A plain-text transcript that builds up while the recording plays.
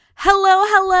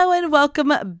Hello, and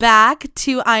welcome back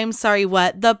to I'm Sorry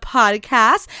What, the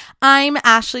podcast. I'm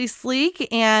Ashley Sleek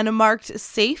and marked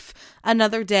safe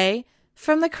another day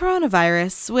from the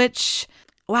coronavirus, which,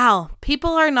 wow, people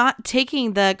are not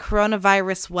taking the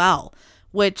coronavirus well,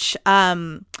 which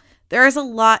there is a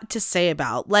lot to say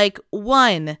about. Like,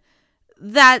 one,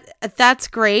 that's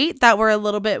great that we're a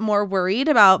little bit more worried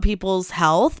about people's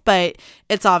health, but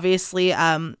it's obviously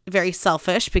very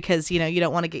selfish because, you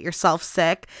don't want to get yourself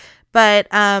sick. But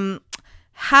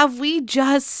have we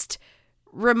just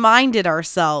reminded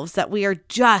ourselves that we are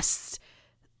just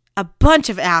a bunch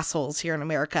of assholes here in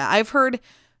America? I've heard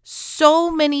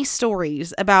so many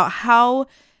stories about how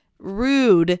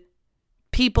rude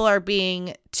people are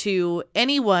being to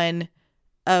anyone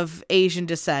of Asian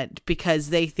descent because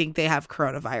they think they have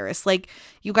coronavirus. Like,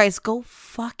 you guys, go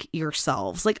fuck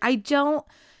yourselves. Like,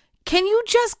 can you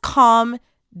just calm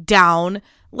down?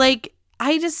 Like,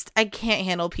 I can't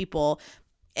handle people.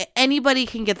 Anybody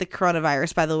can get the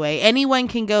coronavirus, by the way. Anyone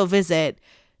can go visit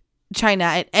China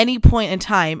at any point in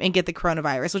time and get the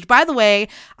coronavirus, which, by the way,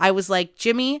 I was like,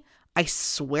 Jimmy, I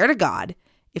swear to God,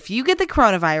 if you get the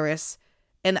coronavirus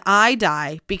and I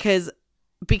die because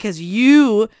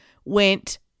you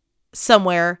went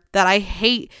somewhere that I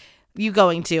hate you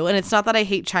going to, and it's not that I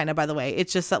hate China, by the way,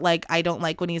 it's just that, like, I don't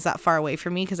like when he's that far away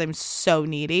from me because I'm so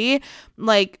needy.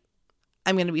 Like,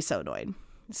 I'm gonna be so annoyed.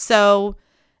 So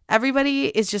everybody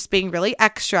is just being really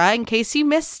extra. In case you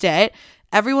missed it,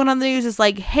 everyone on the news is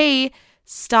like, hey,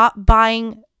 stop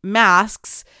buying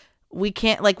masks. We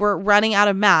can't, like, we're running out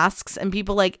of masks and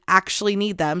people, like, actually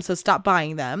need them, so stop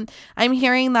buying them. I'm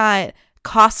hearing that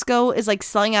Costco is, like,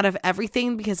 selling out of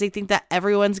everything because they think that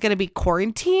everyone's going to be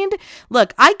quarantined.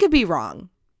 Look, I could be wrong.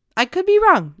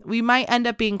 We might end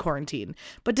up being quarantined.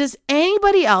 But does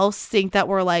anybody else think that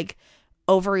we're, like,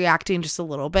 overreacting just a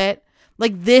little bit?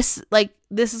 Like, this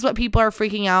is what people are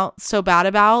freaking out so bad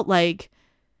about. Like,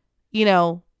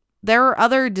 there are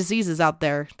other diseases out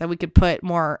there that we could put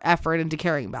more effort into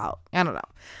caring about. I don't know.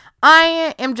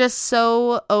 I am just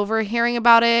so over hearing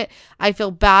about it. I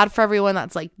feel bad for everyone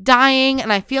that's, like, dying,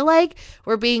 and I feel like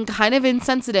we're being kind of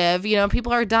insensitive.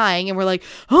 People are dying and we're like,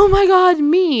 oh my God,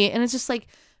 me. And it's just like,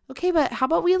 okay, but how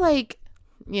about we, like,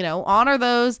 honor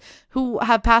those who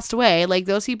have passed away? Like,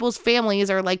 those people's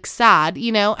families are, like, sad,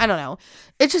 I don't know.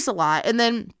 It's just a lot. And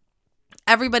then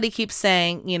everybody keeps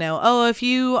saying, oh, if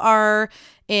you are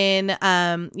in,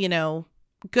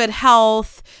 good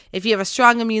health, if you have a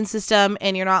strong immune system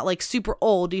and you're not, like, super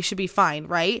old, you should be fine,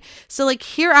 right? So, like,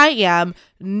 here I am,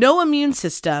 no immune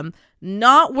system,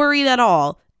 not worried at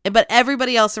all, but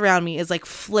everybody else around me is, like,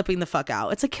 flipping the fuck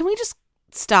out. It's like, can we just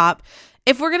stop?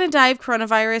 If we're going to die of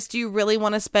coronavirus, do you really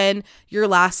want to spend your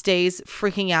last days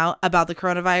freaking out about the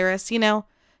coronavirus?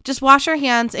 Just wash your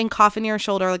hands and cough in your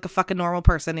shoulder like a fucking normal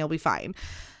person. You'll be fine.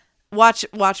 Watch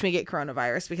me get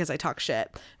coronavirus because I talk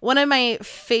shit. One of my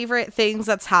favorite things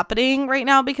that's happening right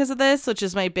now because of this, which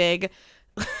is my big,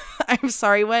 I'm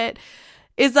sorry, what,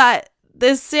 is that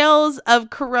the sales of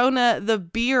Corona, the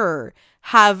beer,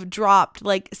 have dropped,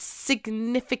 like,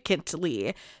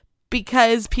 significantly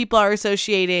because people are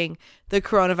associating the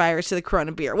coronavirus to the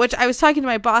Corona beer, which I was talking to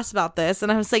my boss about this,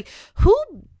 and I was like, who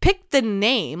picked the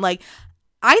name? Like,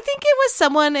 I think it was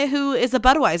someone who is a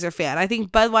Budweiser fan. I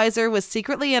think Budweiser was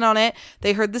secretly in on it.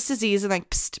 They heard this disease and,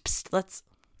 like, psst, let's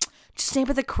just name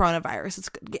it the coronavirus. It's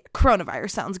good. Yeah,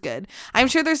 coronavirus sounds good. I'm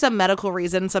sure there's some medical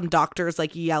reason, some doctors,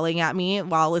 like, yelling at me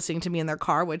while listening to me in their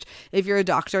car, which, if you're a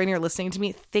doctor and you're listening to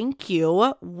me, thank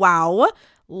you. Wow.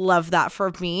 Love that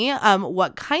for me.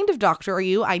 What kind of doctor are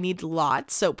you? I need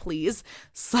lots, so please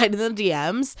slide in the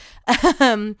DMs.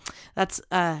 That's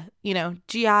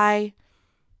GI,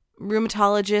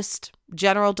 rheumatologist,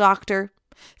 general doctor,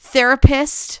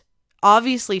 therapist.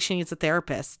 Obviously she needs a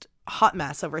therapist. Hot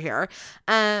mess over here.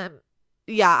 I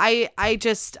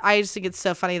just think it's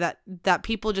so funny that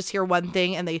people just hear one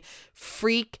thing and they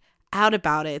freak out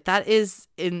about it. That is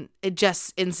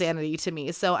just insanity to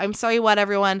me. So I'm sorry, what,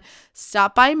 everyone,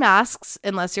 stop buying masks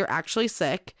unless you're actually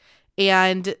sick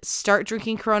and start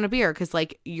drinking Corona beer because,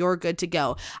 like, you're good to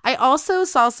go. I also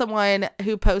saw someone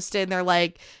who posted, and they're,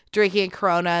 like, drinking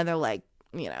Corona and they're like,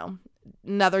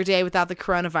 another day without the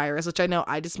coronavirus, which I know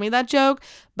I just made that joke,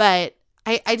 but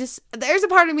I just, there's a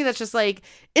part of me that's just like,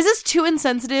 is this too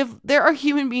insensitive? There are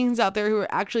human beings out there who are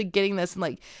actually getting this and,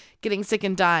 like, getting sick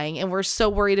and dying, and we're so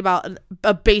worried about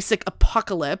a basic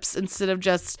apocalypse instead of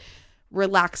just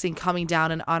relaxing, calming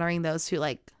down, and honoring those who,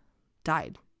 like,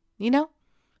 died,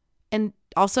 And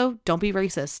also, don't be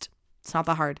racist. It's not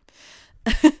that hard.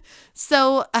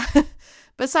 So,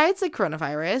 besides the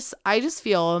coronavirus, I just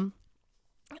feel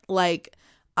like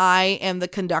I am the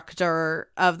conductor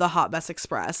of the Hot Mess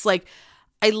Express. Like,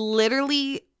 I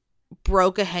literally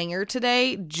broke a hanger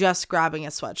today just grabbing a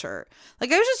sweatshirt.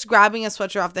 Like, I was just grabbing a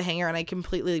sweatshirt off the hanger and I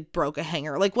completely broke a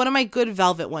hanger. Like, one of my good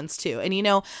velvet ones too. And you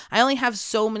know, I only have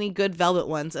so many good velvet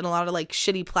ones and a lot of like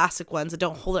shitty plastic ones that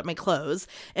don't hold up my clothes.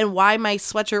 And why my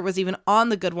sweatshirt was even on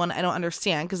the good one, I don't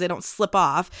understand, because they don't slip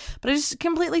off. But I just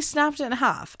completely snapped it in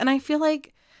half. And I feel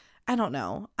like, I don't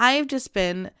know, I've just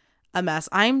been a mess.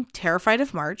 I'm terrified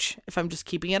of March, if I'm just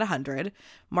keeping it 100.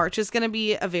 March is going to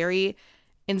be a very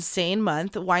insane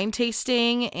month. Wine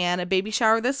tasting and a baby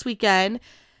shower this weekend.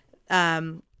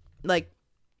 Like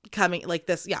coming like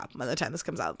this, yeah, by the time this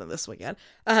comes out, then this weekend.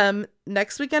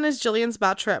 Next weekend is Jillian's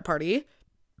bachelorette party.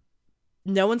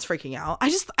 No one's freaking out. I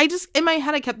just in my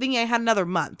head I kept thinking I had another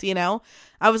month, you know?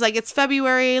 I was like, it's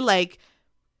February, like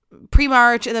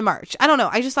pre-March and then March. I don't know.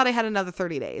 I just thought I had another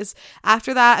 30 days.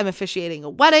 After that, I'm officiating a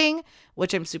wedding,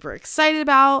 which I'm super excited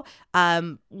about.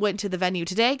 Went to the venue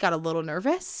today, got a little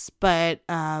nervous, but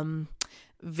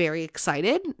very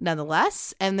excited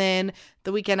nonetheless. And then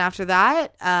the weekend after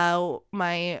that,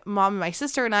 my mom and my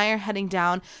sister and I are heading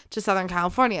down to Southern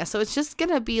California. So it's just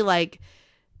going to be like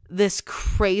this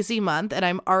crazy month. And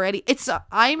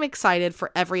I'm excited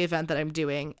for every event that I'm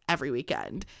doing every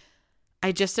weekend.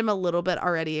 I just am a little bit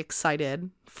already excited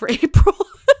for April.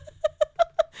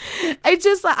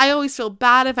 I always feel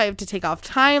bad if I have to take off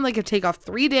time. Like, I take off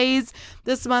 3 days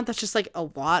this month. That's just like a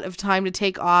lot of time to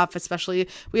take off, especially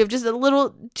we have just a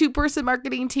little 2-person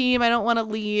marketing team. I don't want to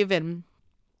leave. And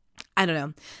I don't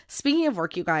know. Speaking of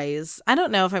work, you guys, I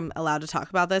don't know if I'm allowed to talk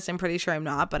about this. I'm pretty sure I'm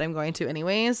not, but I'm going to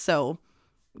anyways. So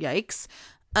yikes.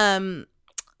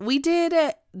 We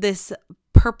did this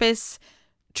purpose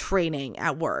training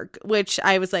at work, which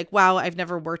I was like, wow, I've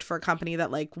never worked for a company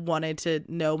that like wanted to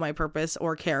know my purpose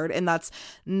or cared. And that's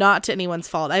not to anyone's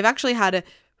fault. I've actually had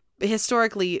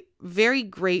historically very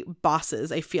great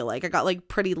bosses. I feel like I got like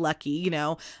pretty lucky, you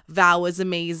know. Val was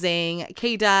amazing.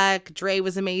 K-Duck, Dre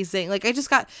was amazing. Like, I just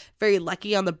got very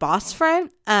lucky on the boss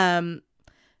front. And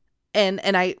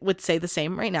I would say the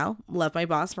same right now. Love my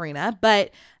boss, Marina.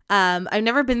 But I've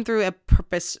never been through a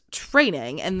purpose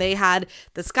training, and they had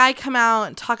this guy come out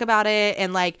and talk about it.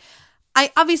 And like, I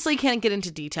obviously can't get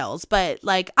into details, but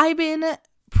like, I've been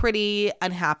pretty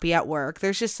unhappy at work.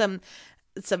 There's just some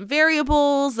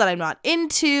variables that I'm not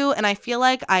into. And I feel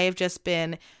like I have just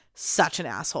been such an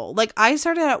asshole. Like, I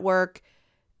started at work.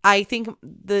 I think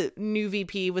the new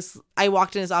VP I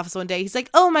walked in his office one day. He's like,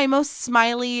 oh, my most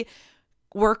smiley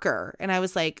worker. And I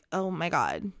was like, oh my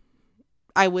God,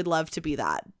 I would love to be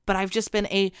that. But I've just been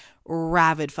a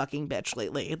rabid fucking bitch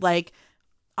lately. Like,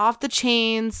 off the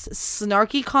chains,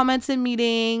 snarky comments in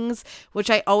meetings, which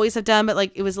I always have done, but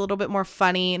like, it was a little bit more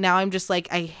funny. Now I'm just like,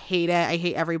 I hate it. I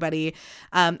hate everybody.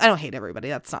 I don't hate everybody.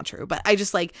 That's not true. But I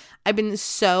just like, I've been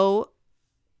so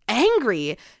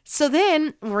angry. So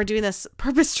then we're doing this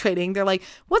purpose training. They're like,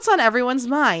 what's on everyone's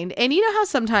mind? And you know how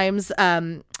sometimes,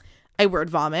 I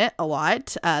word vomit a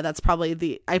lot. That's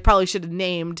probably I probably should have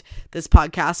named this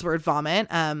podcast Word Vomit.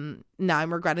 Now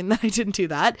I'm regretting that I didn't do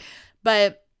that.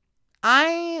 But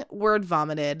I word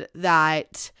vomited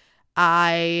that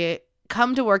I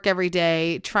come to work every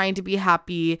day trying to be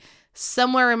happy.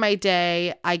 Somewhere in my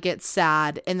day, I get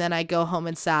sad, and then I go home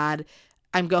and sad.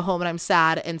 I go home and I'm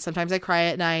sad, and sometimes I cry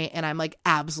at night, and I'm like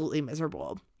absolutely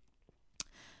miserable.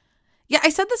 Yeah, I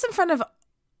said this in front of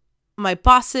my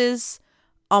bosses,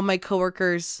 all my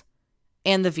coworkers,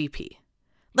 and the VP.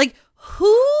 Like,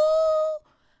 who?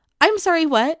 I'm sorry,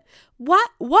 what?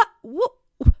 What?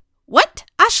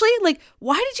 Ashley, like,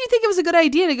 why did you think it was a good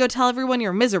idea to go tell everyone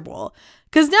you're miserable?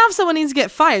 Because now if someone needs to get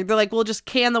fired, they're like, well, just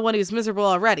can the one who's miserable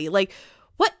already. Like,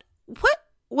 what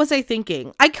was I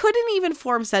thinking? I couldn't even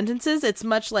form sentences. It's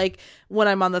much like when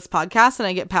I'm on this podcast and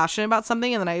I get passionate about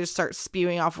something and then I just start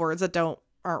spewing off words that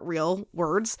aren't real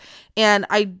words. And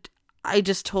I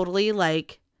just totally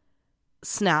like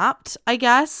snapped, I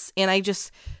guess. And I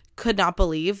just could not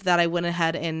believe that I went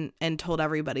ahead and told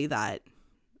everybody that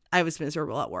I was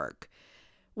miserable at work,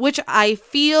 which I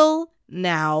feel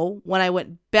now when I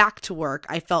went back to work,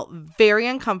 I felt very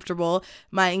uncomfortable.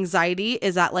 My anxiety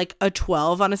is at like a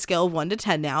 12 on a scale of 1 to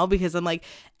 10 now, because I'm like,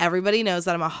 everybody knows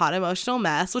that I'm a hot emotional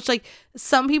mess, which like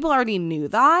some people already knew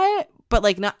that, but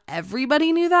like not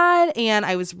everybody knew that. And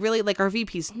I was really like, our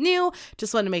VPs knew,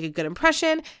 just wanted to make a good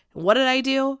impression. What did I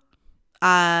do?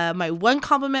 My one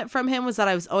compliment from him was that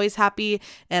I was always happy,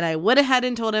 and I went ahead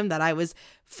and told him that I was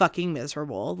fucking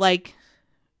miserable. Like,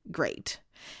 great.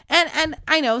 And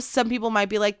I know some people might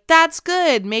be like, that's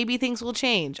good. Maybe things will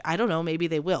change. I don't know. Maybe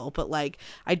they will. But like,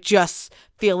 I just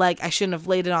feel like I shouldn't have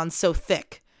laid it on so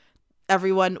thick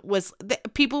everyone was,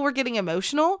 people were getting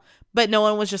emotional, but no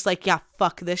one was just like, yeah,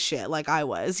 fuck this shit like I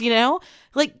was, you know?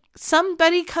 Like,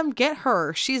 somebody come get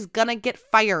her. She's gonna get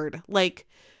fired. Like,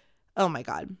 oh my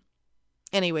God.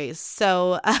 Anyways,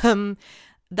 so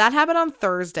that happened on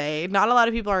Thursday. Not a lot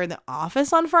of people are in the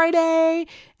office on Friday.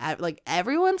 Like,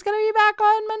 everyone's gonna be back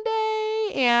on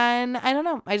Monday. And I don't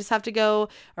know. I just have to go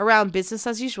around business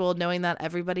as usual, knowing that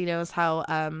everybody knows how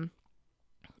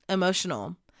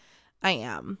emotional I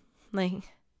am. Like,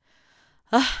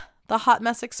 the Hot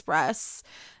Mess Express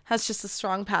has just a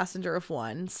strong passenger of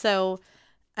one. So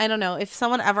I don't know. If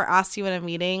someone ever asks you in a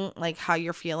meeting, like, how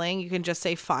you're feeling, you can just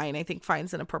say fine. I think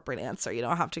fine's an appropriate answer. You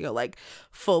don't have to go like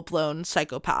full blown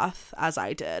psychopath as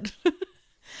I did.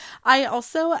 I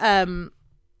also, I've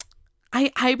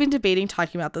been debating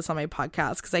talking about this on my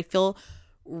podcast because I feel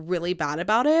really bad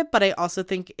about it, but I also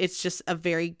think it's just a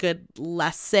very good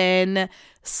lesson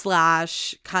 /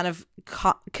 kind of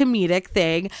comedic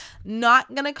thing.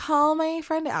 Not gonna call my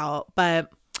friend out,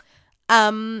 but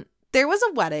there was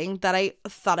a wedding that I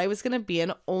thought I was gonna be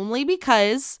in only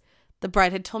because the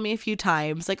bride had told me a few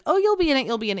times, like, oh, you'll be in it,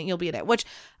 you'll be in it, you'll be in it, which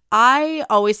I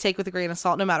always take with a grain of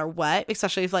salt no matter what,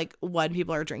 especially if like when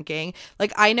people are drinking.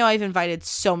 Like, I know I've invited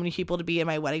so many people to be in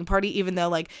my wedding party, even though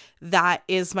like that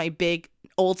is my big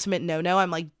ultimate no. I'm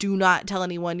like, do not tell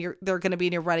anyone they're going to be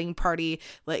in your wedding party,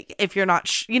 like, if you're not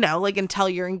like, until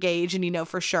you're engaged and you know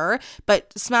for sure. But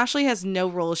Smashley has no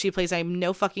rules. She plays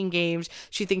no fucking games.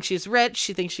 She thinks she's rich.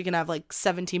 She thinks she can have like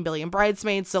 17 billion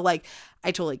bridesmaids. So like,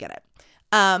 I totally get it.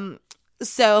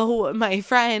 So my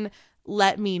friend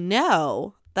let me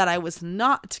know that I was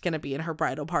not going to be in her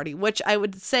bridal party, which I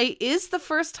would say is the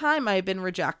first time I've been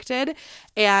rejected.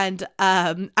 And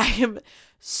I am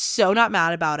so not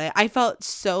mad about it. I felt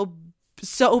so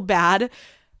bad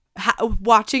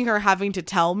watching her having to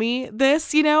tell me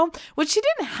this, which she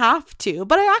didn't have to,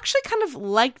 but I actually kind of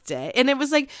liked it. And it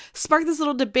was like sparked this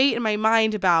little debate in my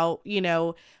mind about,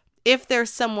 if there's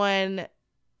someone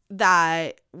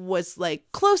that was like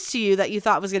close to you that you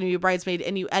thought was going to be a bridesmaid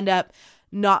and you end up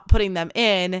not putting them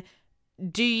in,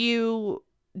 do you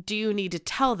need to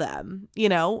tell them,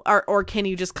 or can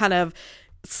you just kind of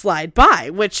slide by?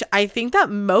 Which I think that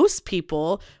most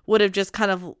people would have just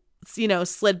kind of,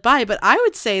 slid by. But I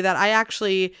would say that I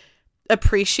actually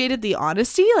appreciated the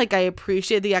honesty. Like, I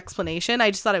appreciated the explanation.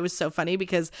 I just thought it was so funny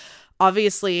because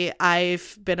obviously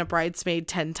I've been a bridesmaid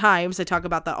 10 times. I talk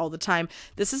about that all the time.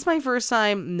 This is my first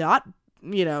time not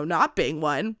being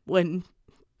one when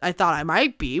I thought I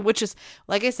might be, which is,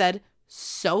 like I said,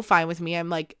 so fine with me. I'm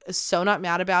like so not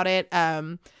mad about it.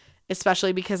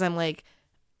 Especially because I'm like,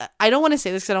 I don't want to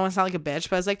say this because I don't want to sound like a bitch,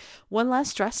 but I was like, one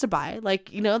less dress to buy. Like,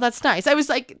 that's nice. I was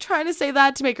like trying to say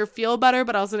that to make her feel better,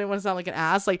 but I also didn't want to sound like an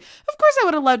ass. Like, of course I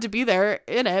would have loved to be there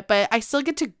in it, but I still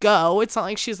get to go. It's not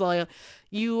like she's like,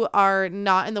 you are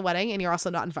not in the wedding and you're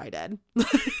also not invited.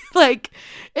 Like,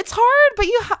 it's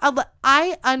hard, but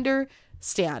I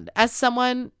understand as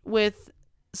someone with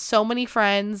so many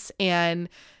friends and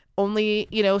only,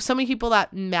 so many people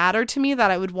that matter to me that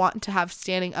I would want to have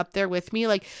standing up there with me.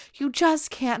 Like, you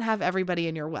just can't have everybody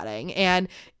in your wedding. And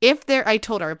I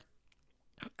told her,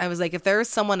 I was like, if there's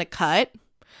someone to cut,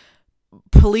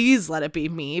 please let it be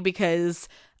me, because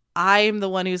I'm the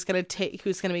one who's going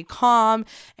to be calm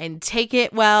and take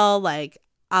it well. Like,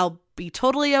 I'll be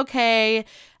totally okay.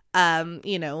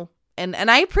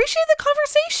 And I appreciate the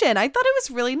conversation. I thought it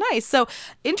was really nice. So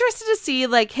interested to see,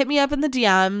 like, hit me up in the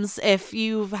DMs if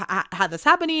you've had this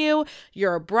happen to you.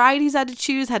 You're a bride who's had to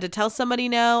choose, had to tell somebody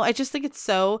no. I just think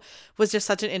was just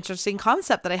such an interesting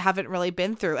concept that I haven't really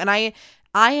been through. And I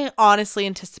honestly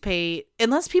anticipate,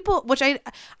 unless people, which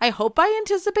I hope I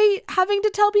anticipate having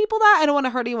to tell people that. I don't want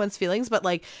to hurt anyone's feelings, but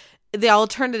like, the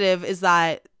alternative is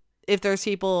that if there's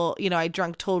people, I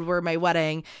drunk told we're my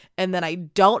wedding and then I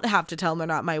don't have to tell them they're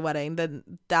not my wedding, then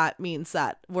that means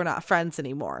that we're not friends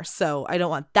anymore. So I don't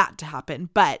want that to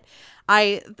happen. But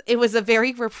it was a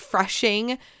very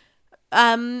refreshing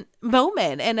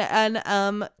moment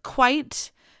and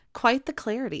quite the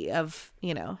clarity of,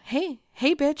 hey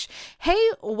bitch, hey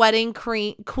wedding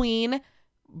queen,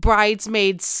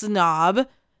 bridesmaid snob,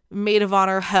 maid of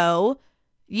honor hoe,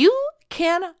 you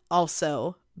can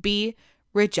also be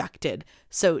rejected.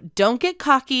 So don't get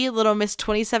cocky, little Miss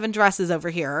 27 dresses over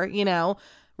here,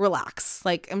 relax.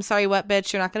 Like, I'm sorry, what,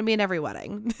 bitch, you're not going to be in every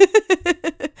wedding.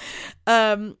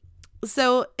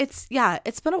 So it's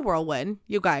been a whirlwind,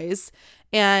 you guys.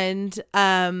 And,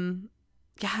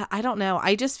 I don't know.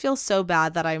 I just feel so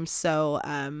bad that I'm so,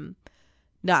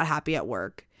 not happy at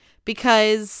work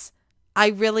because I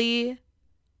really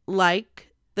like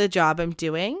the job I'm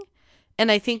doing.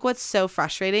 And I think what's so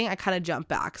frustrating, I kind of jump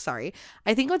back, sorry.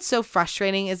 I think what's so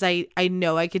frustrating is I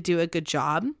know I could do a good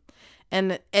job,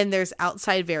 and there's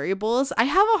outside variables. I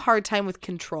have a hard time with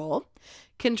control.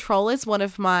 Control is one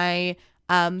of my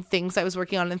things I was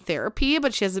working on in therapy,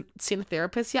 but she hasn't seen a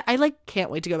therapist yet. I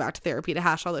can't wait to go back to therapy to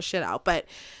hash all this shit out. But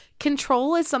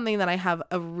control is something that I have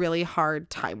a really hard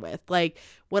time with. Like,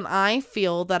 when I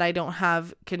feel that I don't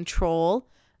have control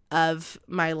of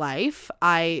my life,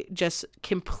 I just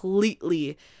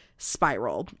completely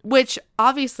spiral, which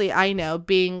obviously I know,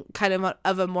 being kind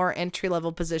of a more entry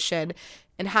level position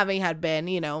and having had been,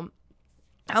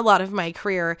 a lot of my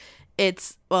career, I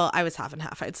was half and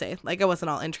half, I'd say. Like, I wasn't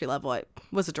all entry level. I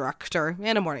was a director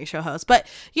and a morning show host, but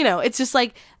it's just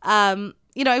like, I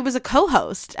was a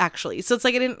co-host, actually. So it's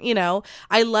like,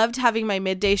 I loved having my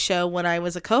midday show when I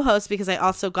was a co-host, because I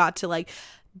also got to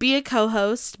be a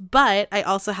co-host, but I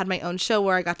also had my own show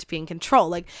where I got to be in control.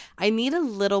 Like, I need a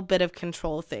little bit of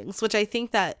control of things, which I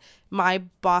think that my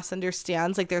boss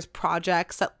understands. Like, there's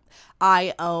projects that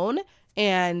I own,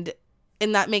 and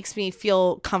that makes me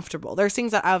feel comfortable. There's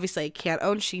things that obviously I can't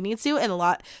own, she needs to, and a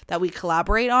lot that we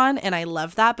collaborate on, and I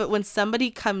love that. But when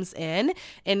somebody comes in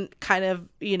and kind of,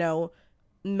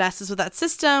 messes with that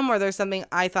system, or there's something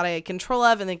I thought I had control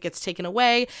of and it gets taken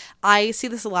away, I see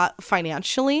this a lot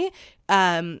financially.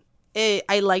 I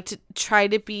like to try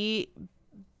to be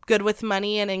good with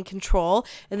money and in control,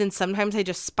 and then sometimes I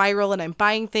just spiral and I'm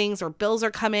buying things, or bills are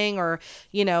coming, or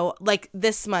like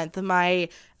this month my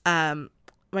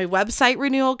website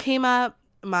renewal came up,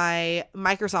 my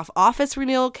Microsoft Office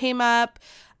renewal came up.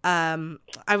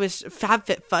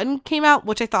 FabFitFun came out,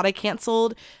 which I thought I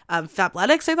canceled.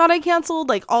 Fabletics, I thought I canceled.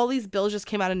 Like, all these bills just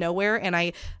came out of nowhere, and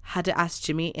I had to ask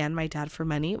Jimmy and my dad for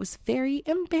money. It was very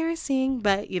embarrassing,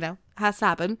 but has to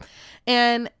happen.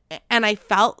 And I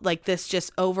felt like this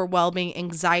just overwhelming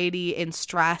anxiety and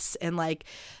stress, and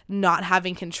not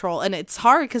having control. And it's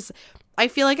hard because I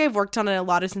feel like I've worked on a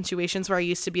lot of situations where I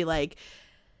used to be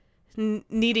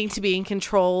needing to be in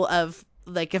control of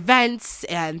events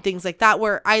and things like that,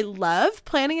 where I love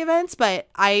planning events, but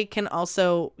I can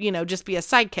also, just be a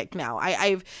sidekick now.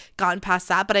 I've gotten past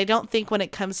that, but I don't think when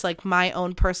it comes to my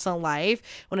own personal life,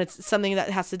 when it's something that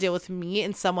has to deal with me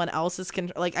and someone else's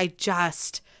I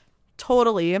just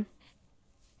totally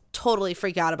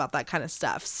freak out about that kind of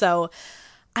stuff. So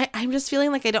I'm just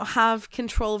feeling like I don't have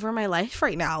control over my life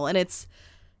right now, and I'm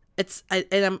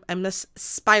just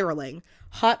spiraling.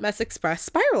 Hot Mess Express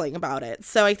spiraling about it.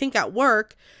 So I think at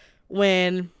work,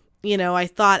 when, I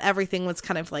thought everything was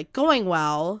kind of going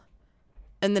well,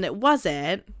 and then it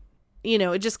wasn't,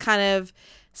 it just kind of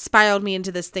spiraled me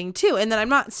into this thing too. And then I'm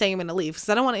not saying I'm going to leave, because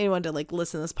I don't want anyone to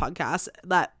listen to this podcast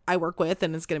that I work with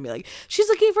and it's going to be she's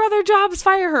looking for other jobs,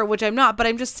 fire her, which I'm not. But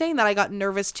I'm just saying that I got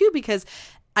nervous too, because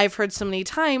I've heard so many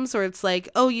times where it's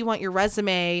oh, you want your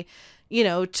resume,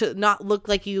 to not look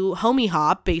like you homie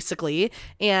hop, basically.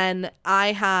 And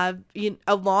I have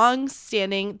a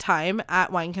long-standing time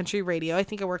at Wine Country Radio. I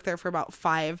think I worked there for about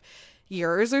 5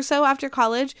 years or so after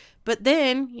college. But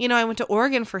then, I went to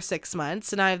Oregon for 6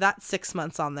 months, and I have that 6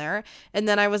 months on there. And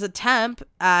then I was a temp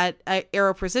at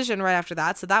Aero Precision right after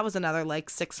that. So that was another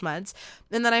 6 months.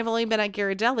 And then I've only been at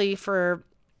Ghirardelli for,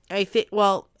 I think,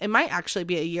 it might actually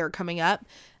be a year coming up.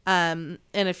 In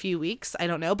a few weeks, I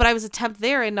don't know, but I was a temp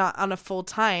there and not on a full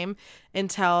time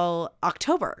until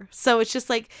October. So it's just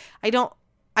I don't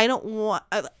want,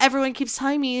 everyone keeps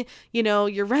telling me,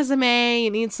 your resume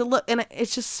needs to look, and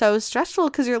it's just so stressful,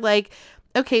 because you're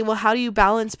okay, well, how do you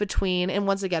balance between, and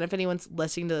once again, if anyone's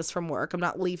listening to this from work, I'm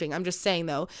not leaving. I'm just saying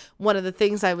though, one of the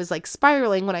things I was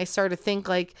spiraling when I started to think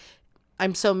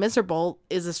I'm so miserable,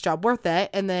 is this job worth it?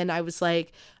 And then I was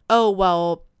oh,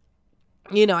 well,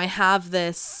 I have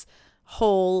this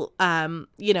whole,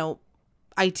 idea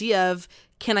of,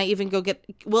 can I even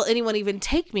will anyone even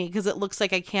take me? Because it looks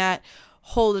like I can't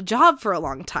hold a job for a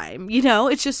long time.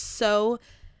 It's just so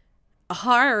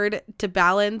hard to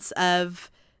balance of,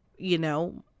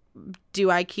 do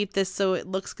I keep this so it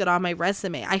looks good on my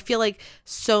resume? I feel like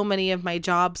so many of my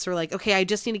jobs are okay, I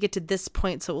just need to get to this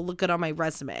point so it will look good on my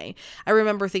resume. I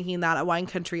remember thinking that at Wine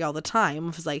Country all the time.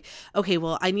 It was okay,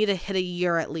 well, I need to hit a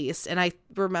year at least. And I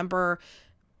remember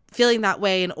feeling that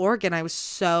way in Oregon. I was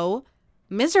so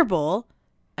miserable.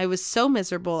 I was so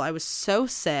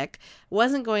sick.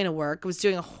 Wasn't going to work. I was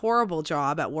doing a horrible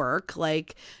job at work.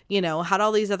 Had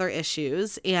all these other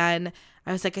issues. And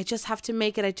I was I just have to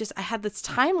make it. I had this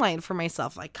timeline for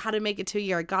myself. Gotta make it to a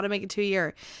year. I gotta make it to a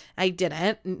year. I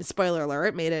didn't. Spoiler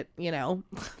alert, made it,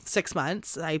 6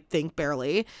 months, I think,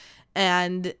 barely.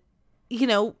 And,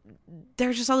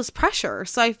 there's just all this pressure.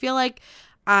 So I feel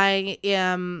I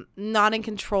am not in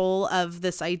control of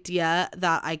this idea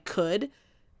that I could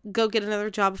go get another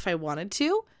job if I wanted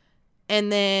to.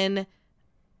 And then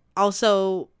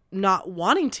also not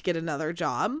wanting to get another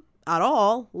job at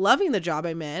all, loving the job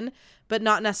I'm in, but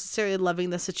not necessarily loving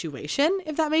the situation,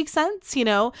 if that makes sense,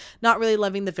 not really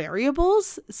loving the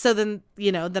variables. So then,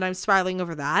 then I'm spiraling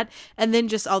over that. And then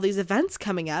just all these events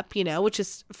coming up, which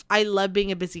is, I love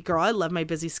being a busy girl. I love my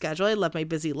busy schedule. I love my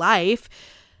busy life.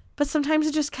 But sometimes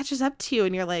it just catches up to you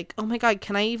and you're like, oh my God,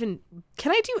 can I do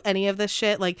any of this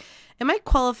shit? Like, am I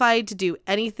qualified to do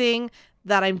anything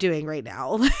that I'm doing right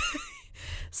now?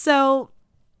 So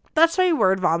that's my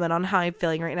word vomit on how I'm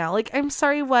feeling right now. Like, I'm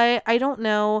sorry, what? I don't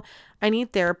know. I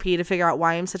need therapy to figure out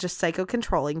why I'm such a psycho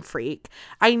controlling freak.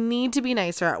 I need to be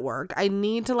nicer at work. I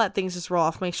need to let things just roll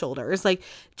off my shoulders. Like,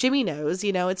 Jimmy knows,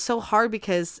 it's so hard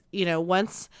because,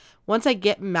 once I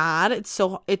get mad, it's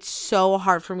so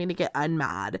hard for me to get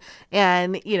unmad.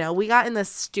 And, we got in this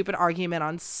stupid argument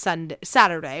on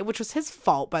Saturday, which was his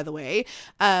fault, by the way.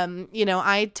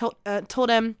 I told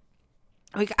him,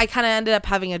 I kind of ended up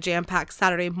having a jam-packed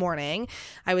Saturday morning.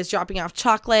 I was dropping off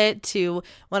chocolate to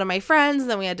one of my friends,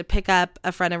 and then we had to pick up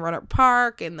a friend in Roanoke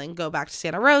Park and then go back to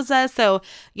Santa Rosa. So,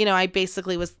 I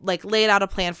basically was like laid out a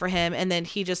plan for him, and then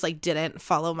he just like didn't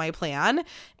follow my plan.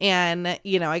 And,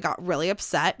 I got really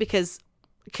upset because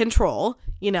control,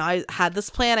 I had this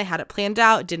plan, I had it planned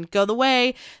out, it didn't go the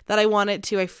way that I wanted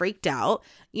to. I freaked out,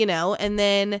 and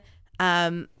then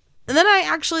I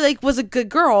actually like was a good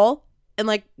girl and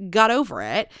like got over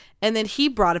it. And then he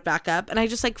brought it back up and I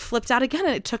just like flipped out again.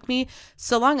 And it took me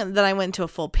so long. And then I went into a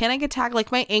full panic attack.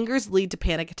 Like, my angers lead to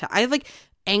panic attack. I have like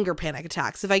anger panic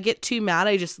attacks. If I get too mad,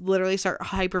 I just literally start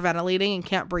hyperventilating and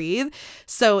can't breathe.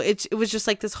 So it was just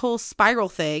like this whole spiral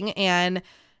thing. And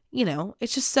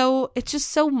it's just so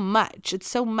much. It's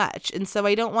so much. And so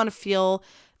I don't want to feel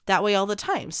that way all the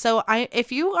time. So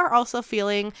if you are also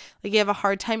feeling like you have a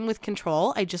hard time with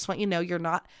control, I just want you to know you're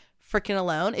not freaking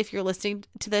alone. If you're listening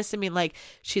to this and being like,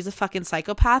 she's a fucking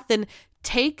psychopath, then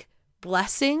take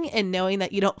blessing in knowing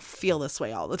that you don't feel this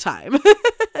way all the time.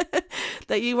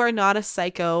 That you are not a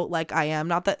psycho like I am.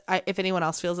 Not that if anyone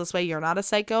else feels this way, you're not a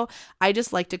psycho. I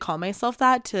just like to call myself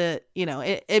that to,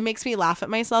 it makes me laugh at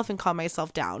myself and calm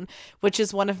myself down, which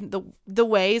is one of the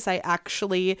ways I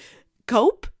actually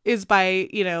cope is by,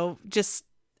 just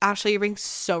Ashley, you're being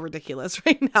so ridiculous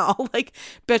right now. Like,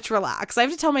 bitch, relax. I have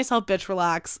to tell myself, bitch,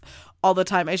 relax all the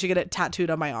time. I should get it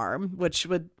tattooed on my arm, which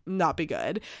would not be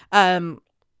good.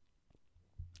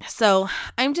 So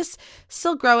I'm just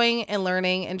still growing and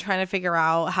learning and trying to figure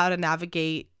out how to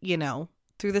navigate,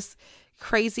 through this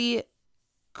crazy,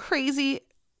 crazy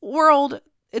world.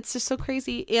 It's just so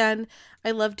crazy. And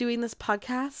I love doing this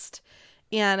podcast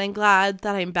and I'm glad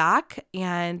that I'm back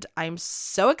and I'm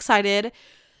so excited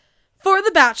for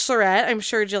The Bachelorette. I'm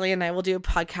sure Jillian and I will do a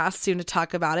podcast soon to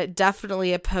talk about it.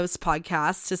 Definitely a post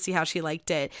podcast to see how she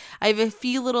liked it. I have a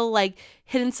few little like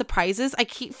hidden surprises. I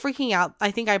keep freaking out.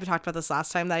 I think I talked about this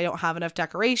last time that I don't have enough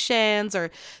decorations or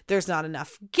there's not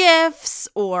enough gifts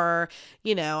or,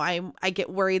 I get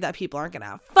worried that people aren't going to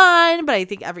have fun, but I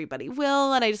think everybody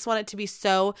will. And I just want it to be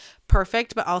so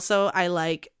perfect. But also I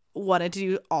wanted to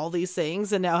do all these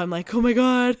things. And now I'm like, oh my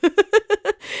God.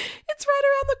 It's right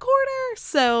around the corner.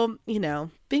 So,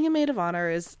 being a maid of honor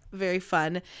is very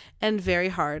fun and very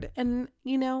hard. And,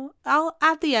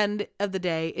 at the end of the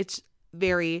day, it's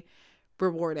very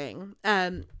rewarding.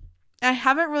 I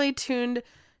haven't really tuned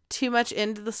too much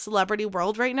into the celebrity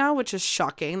world right now, which is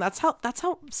shocking. That's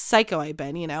how psycho I've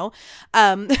been,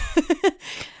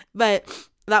 But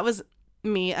that was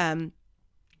me,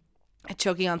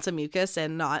 choking on some mucus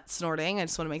and not snorting. I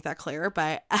just want to make that clear.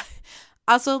 But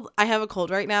also, I have a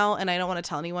cold right now and I don't want to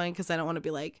tell anyone because I don't want to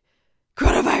be like,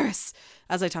 coronavirus,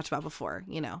 as I talked about before,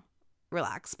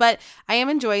 relax. But I am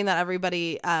enjoying that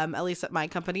everybody, at least at my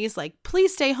company, is like,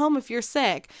 please stay home if you're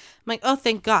sick. I'm like, oh,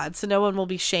 thank God. So no one will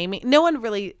be shaming. No one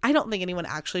really, I don't think anyone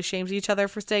actually shames each other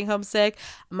for staying home sick.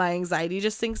 My anxiety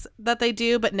just thinks that they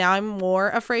do. But now I'm more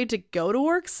afraid to go to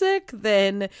work sick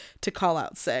than to call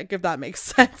out sick, if that makes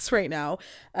sense right now.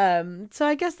 So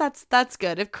I guess that's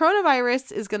good. If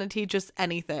coronavirus is going to teach us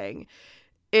anything,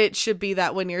 it should be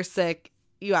that when you're sick,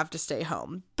 you have to stay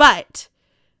home. But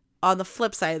on the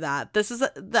flip side of that, this is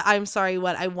I'm sorry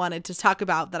what I wanted to talk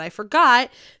about that I forgot.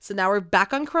 So now we're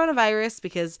back on coronavirus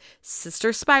because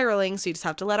sister's spiraling. So you just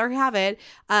have to let her have it.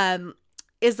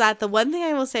 Is that the one thing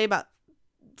I will say about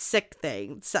sick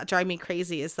things that drive me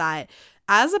crazy is that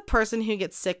as a person who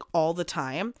gets sick all the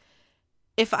time,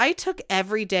 if I took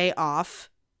every day off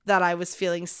that I was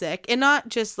feeling sick and not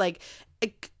just like,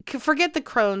 forget the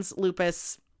Crohn's,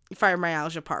 lupus,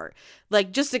 fibromyalgia part.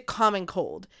 Like just a common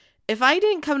cold. If I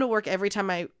didn't come to work every time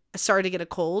I started to get a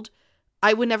cold,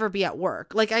 I would never be at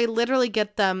work. Like I literally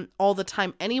get them all the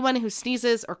time. Anyone who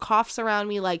sneezes or coughs around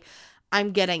me, like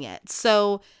I'm getting it.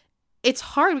 So it's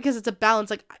hard because it's a balance.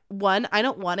 Like one, I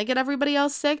don't want to get everybody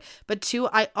else sick, but two,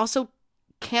 I also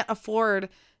can't afford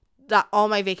that all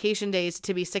my vacation days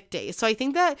to be sick days. So I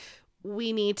think that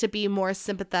we need to be more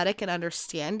sympathetic and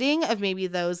understanding of maybe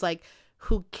those like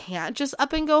who can't just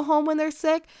up and go home when they're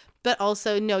sick, but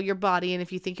also know your body. And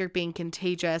if you think you're being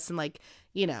contagious and like,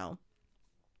 you know,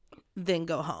 then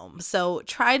go home. So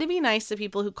try to be nice to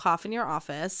people who cough in your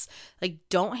office. Like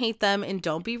don't hate them and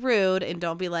don't be rude and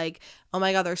don't be like, oh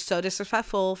my God, they're so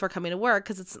disrespectful for coming to work.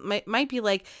 Cause it's might be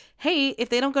like, hey, if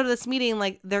they don't go to this meeting,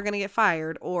 like they're going to get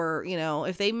fired, or, you know,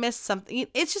 if they miss something,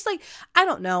 it's just like, I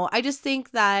don't know. I just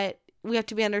think that we have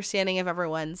to be understanding of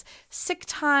everyone's sick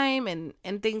time and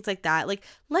things like that. Like,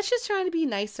 let's just try to be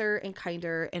nicer and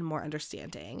kinder and more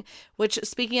understanding. Which,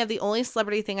 speaking of, the only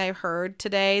celebrity thing I heard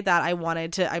today that I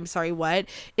wanted to, I'm sorry, what,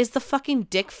 is the fucking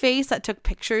dick face that took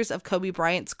pictures of Kobe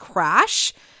Bryant's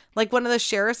crash. Like, one of the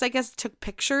sheriffs, I guess, took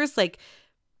pictures, like,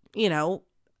 you know,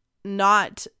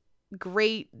 not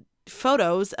great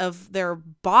photos of their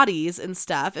bodies and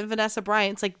stuff, and Vanessa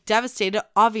Bryant's like devastated.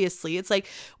 Obviously, it's like,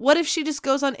 what if she just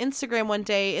goes on Instagram one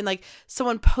day and like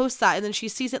someone posts that and then she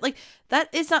sees it? Like, that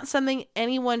is not something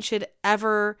anyone should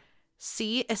ever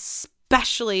see,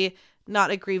 especially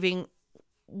not a grieving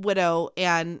widow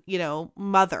and, you know,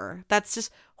 mother. That's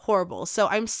just horrible. So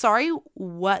I'm sorry,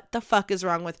 what the fuck is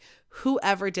wrong with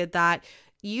whoever did that?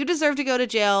 You deserve to go to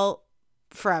jail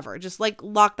forever. Just like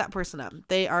lock that person up.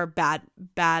 They are bad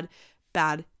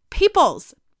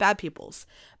peoples.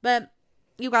 But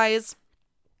you guys,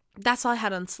 that's all I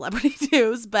had on celebrity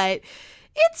news. But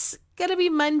it's gonna be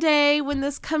Monday when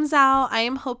this comes out. I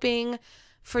am hoping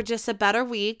for just a better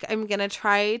week. I'm gonna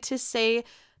try to stay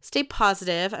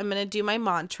positive. I'm gonna do my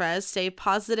mantras. Stay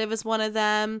positive is one of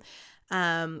them.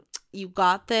 You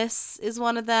got this is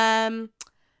one of them.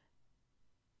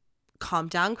 Calm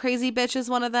down, crazy bitch is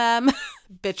one of them.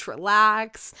 Bitch,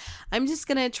 relax. I'm just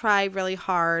going to try really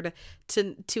hard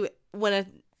to when a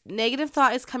negative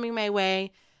thought is coming my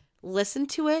way, listen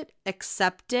to it,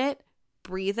 accept it,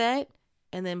 breathe it,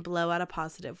 and then blow out a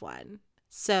positive one.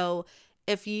 So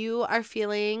if you are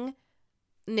feeling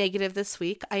negative this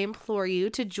week, I implore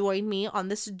you to join me on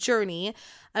this journey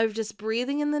of just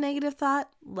breathing in the negative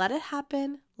thought, let it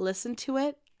happen, listen to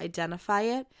it, identify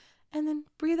it, and then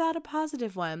breathe out a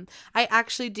positive one.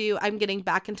 I'm getting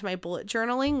back into my bullet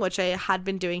journaling, which I had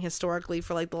been doing historically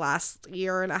for like the last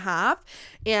year and a half.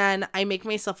 And I make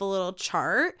myself a little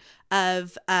chart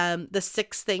of the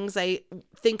 6 things I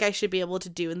think I should be able to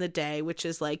do in the day, which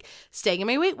is like staying in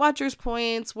my Weight Watchers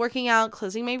points, working out,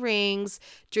 closing my rings,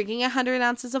 drinking 100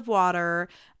 ounces of water.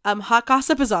 Hot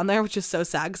gossip is on there, which is so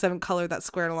sad because I haven't colored that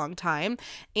square in a long time.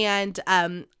 And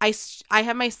I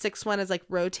have my 6th one as like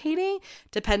rotating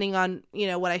depending on, you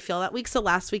know, what I feel that week. So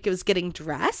last week it was getting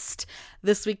dressed.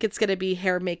 This week it's going to be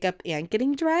hair, makeup, and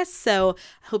getting dressed. So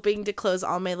hoping to close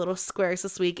all my little squares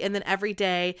this week. And then every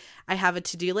day I have a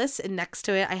to-do list, and next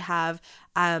to it I have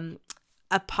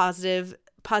a positive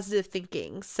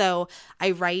thinking. So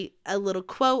I write a little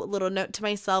quote, a little note to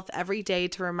myself every day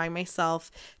to remind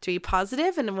myself to be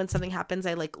positive. And when something happens,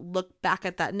 I like look back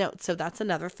at that note. So that's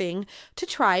another thing to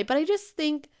try. But I just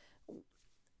think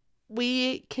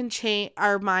we can change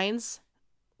our minds.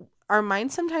 Our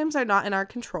minds sometimes are not in our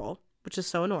control, which is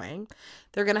so annoying.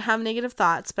 They're going to have negative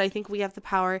thoughts, but I think we have the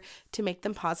power to make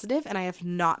them positive, and I have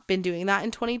not been doing that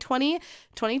in 2020.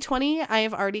 2020, I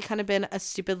have already kind of been a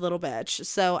stupid little bitch.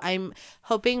 So I'm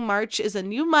hoping March is a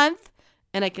new month,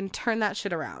 and I can turn that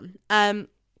shit around.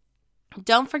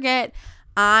 Don't forget,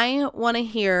 I want to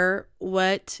hear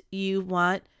what you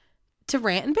want to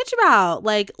rant and bitch about.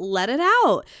 Like, let it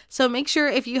out. So make sure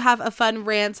if you have a fun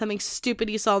rant, something stupid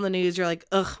you saw in the news, you're like,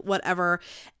 ugh, whatever,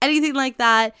 anything like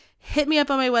that, hit me up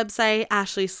on my website,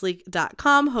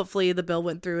 ashleysleek.com. Hopefully the bill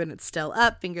went through and it's still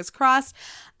up. Fingers crossed.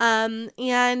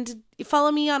 And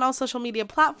follow me on all social media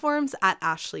platforms at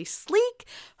Ashley Sleek.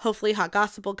 Hopefully Hot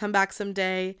Gossip will come back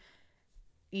someday.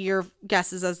 Your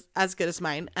guess is as good as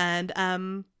mine. And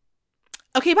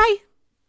okay, bye.